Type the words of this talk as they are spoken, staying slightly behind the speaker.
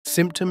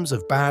Symptoms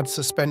of bad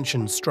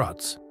suspension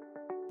struts.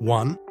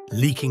 1.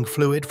 Leaking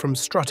fluid from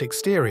strut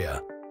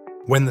exterior.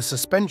 When the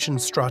suspension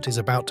strut is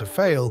about to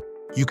fail,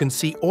 you can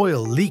see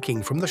oil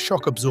leaking from the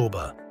shock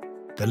absorber.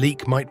 The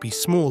leak might be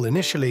small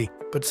initially,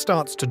 but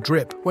starts to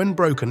drip when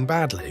broken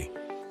badly.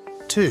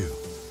 2.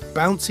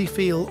 Bouncy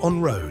feel on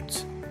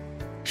roads.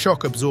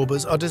 Shock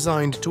absorbers are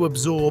designed to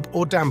absorb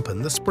or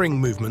dampen the spring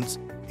movements,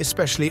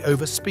 especially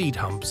over speed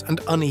humps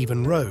and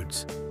uneven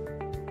roads.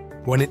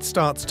 When it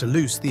starts to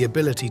lose the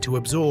ability to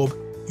absorb,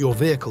 your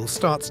vehicle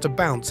starts to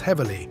bounce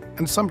heavily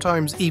and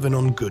sometimes even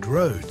on good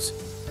roads.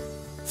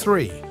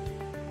 3.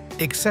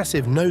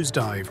 Excessive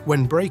nosedive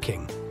when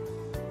braking.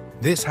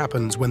 This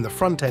happens when the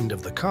front end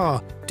of the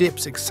car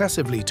dips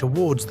excessively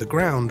towards the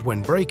ground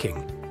when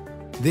braking.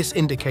 This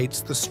indicates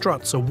the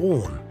struts are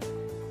worn.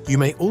 You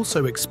may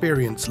also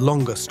experience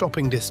longer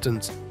stopping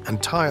distance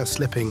and tire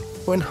slipping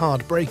when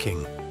hard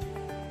braking.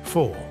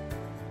 4.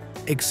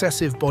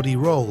 Excessive body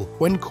roll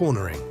when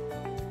cornering.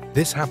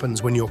 This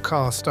happens when your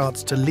car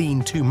starts to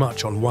lean too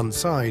much on one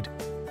side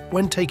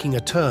when taking a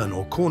turn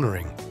or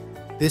cornering.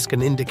 This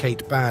can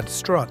indicate bad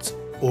struts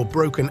or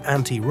broken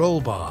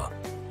anti-roll bar,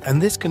 and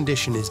this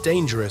condition is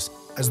dangerous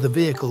as the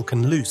vehicle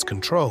can lose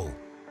control.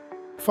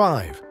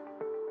 5.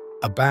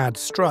 A bad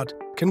strut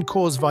can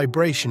cause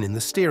vibration in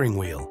the steering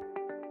wheel.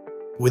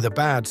 With a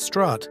bad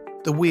strut,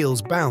 the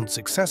wheels bounce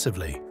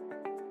excessively.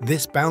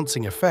 This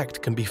bouncing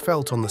effect can be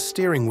felt on the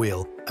steering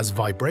wheel as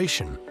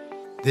vibration.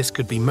 This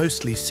could be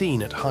mostly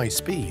seen at high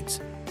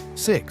speeds.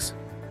 6.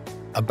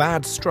 A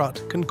bad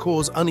strut can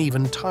cause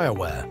uneven tire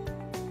wear.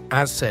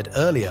 As said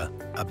earlier,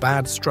 a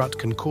bad strut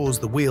can cause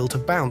the wheel to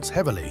bounce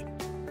heavily,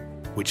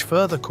 which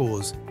further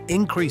cause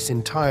increase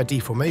in tire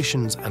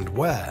deformations and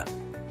wear.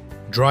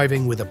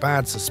 Driving with a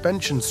bad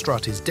suspension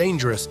strut is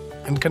dangerous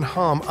and can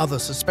harm other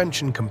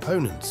suspension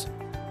components.